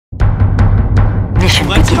Ignition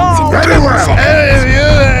Let's begins go! in 10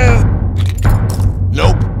 seconds.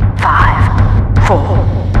 Nope. 5, 4,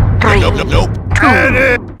 3, Nope. 2,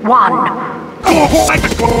 1.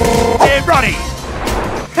 Hey, Ronnie!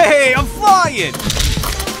 Hey, I'm flying!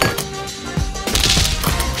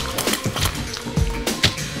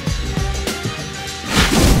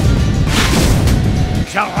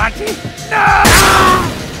 Charati? No!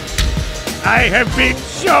 I have been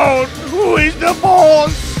shown who is the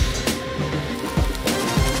boss!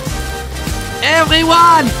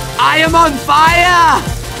 Everyone! I am on fire!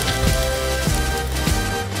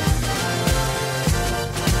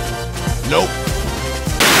 Nope.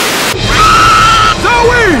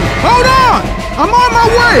 Zoe! Hold on! I'm on my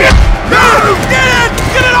way! No! Get it!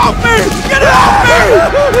 Get it off me! Get it off me!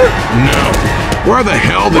 No. Where the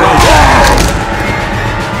hell did I...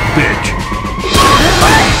 Bitch.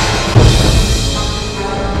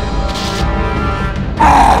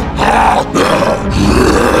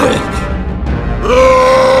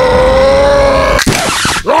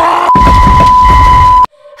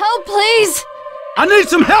 Help, please! I need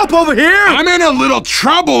some help over here! I'm in a little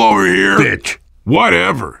trouble over here! Bitch.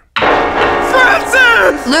 Whatever.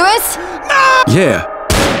 Francis! Lewis? No! Yeah.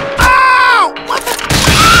 Ow! What the...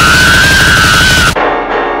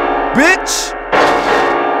 Bitch!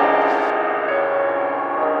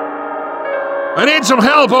 I need some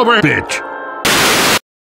help over here! Bitch.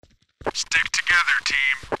 Stick together,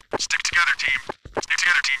 team. Stick together, team. Stick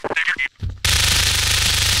together, team. Stick together, team.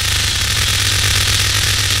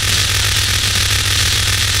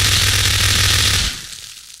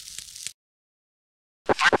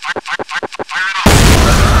 Fire it off!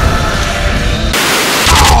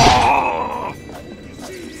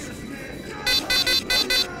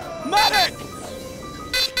 Medic!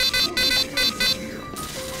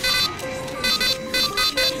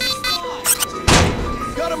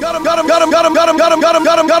 Got him! Got him! Got him! Got him! Got him! Got him! Got him!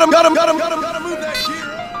 Got him! Got him! Got him! Got him! Got him! Got him! Got him! Move that gear!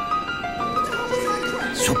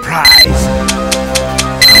 Surprise!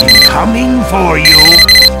 I'm coming for you!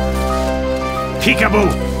 Peekaboo!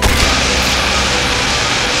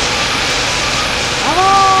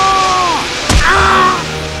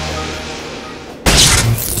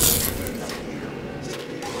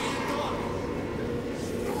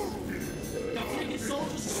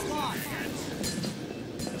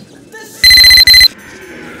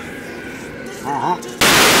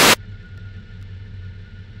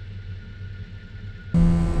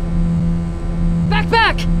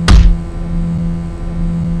 Back!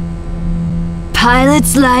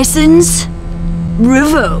 Pilot's license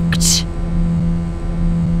revoked.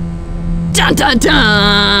 Dun dun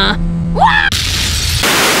dun!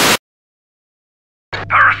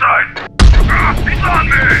 Parasite! He's on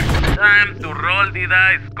me! Time to roll the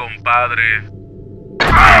dice, compadre.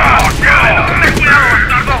 ¡Ah! ¡Ten cuidado,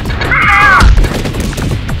 bastardo!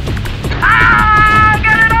 ¡Ah!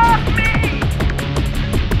 ¡Get it off me!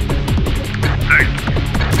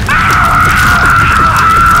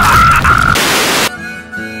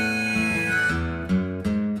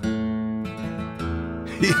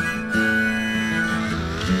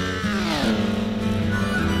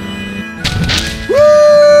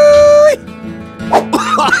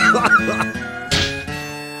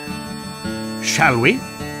 Shall we?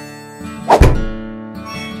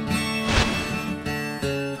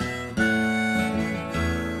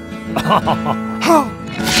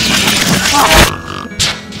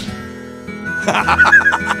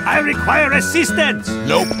 I require assistance!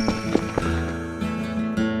 Nope.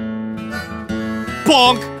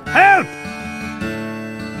 Bonk! Help!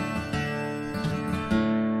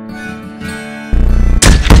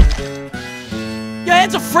 Yeah,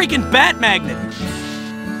 it's a freaking bat magnet!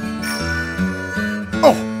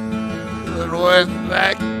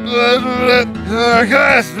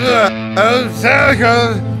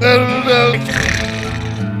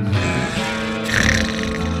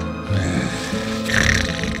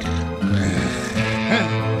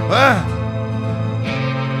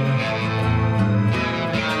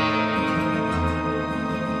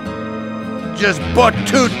 Just bought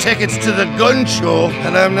 2 tickets to the gun show,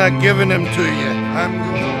 and I'm not giving them to you. I'm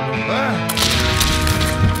going...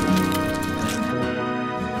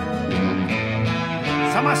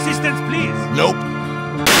 Some assistance, please! Nope.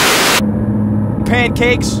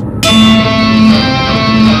 Pancakes!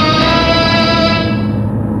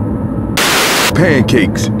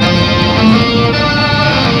 Pancakes.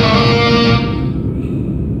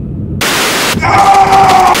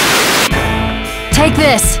 Take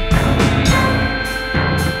this.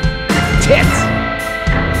 Tits!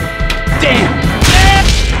 Damn!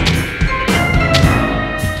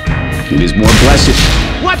 It is more blessed.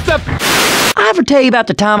 What the? I've ever tell you about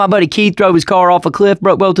the time my buddy Keith drove his car off a cliff,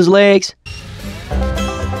 broke both his legs?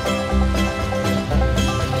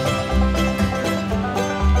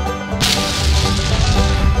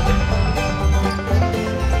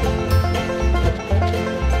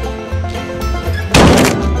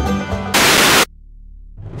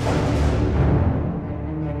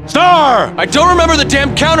 Star! I don't remember the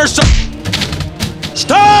damn counter.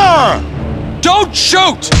 Star! Don't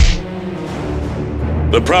shoot!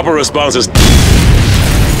 The proper response is...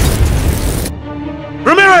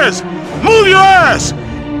 Ramirez! Move your ass!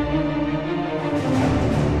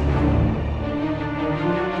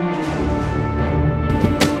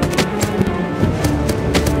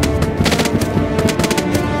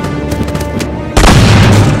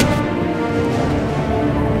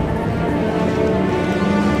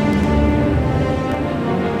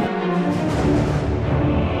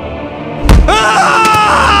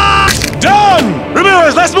 Done!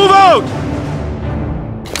 Ramirez, let's move out!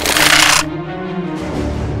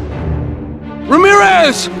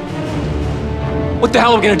 Ramirez! What the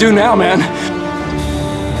hell are we gonna do now, man?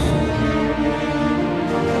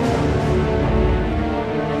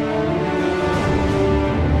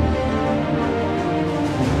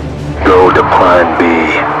 Go to Plan B.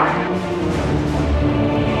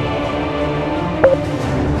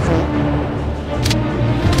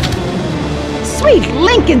 Sweet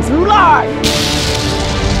Lincoln's large!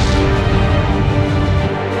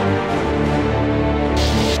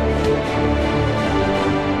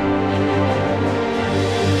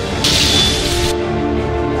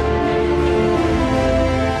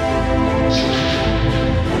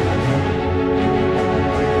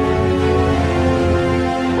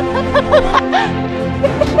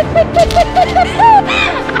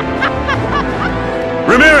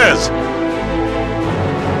 Ramirez!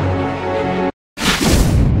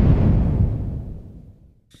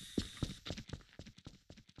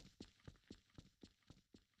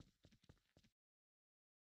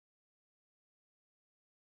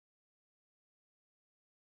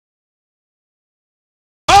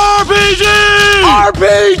 RPG!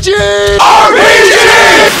 RPG! RPG!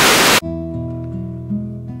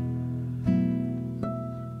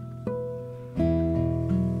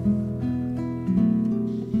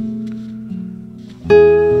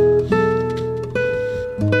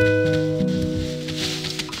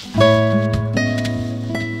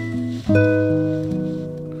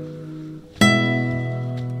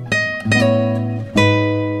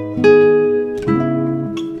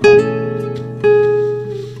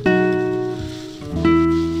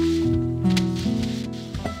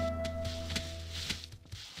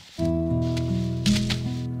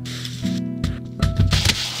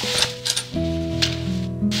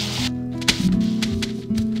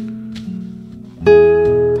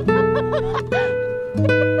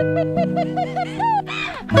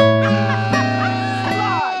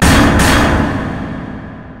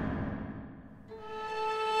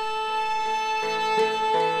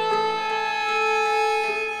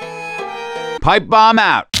 Pipe bomb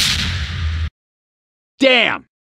out. Damn!